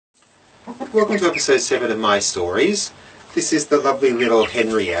Welcome to episode 7 of My Stories. This is the lovely little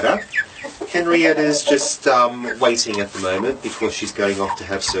Henrietta. Henrietta's just waiting at the moment because she's going off to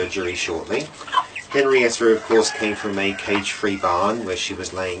have surgery shortly. Henrietta, of course, came from a cage-free barn where she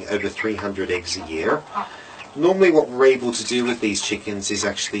was laying over 300 eggs a year. Normally what we're able to do with these chickens is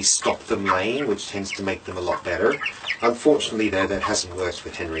actually stop them laying, which tends to make them a lot better. Unfortunately, though, that hasn't worked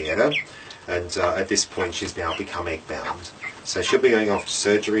with Henrietta, and at this point she's now become egg-bound. So she'll be going off to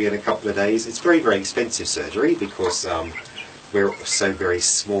surgery in a couple of days. It's very, very expensive surgery because we're so very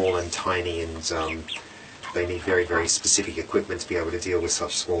small and tiny, and they need very, very specific equipment to be able to deal with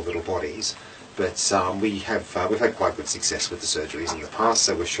such small little bodies. But we've had quite good success with the surgeries in the past,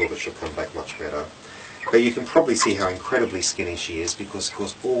 so we're sure that she'll come back much better. But you can probably see how incredibly skinny she is because, of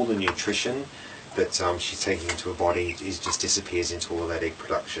course, all the nutrition that she's taking into her body just disappears into all of that egg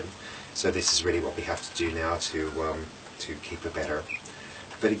production. So this is really what we have to do now to keep her better.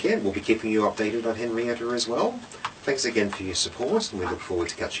 But again, we'll be keeping you updated on Henrietta as well. Thanks again for your support, and we look forward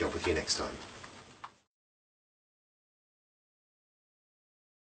to catching up with you next time.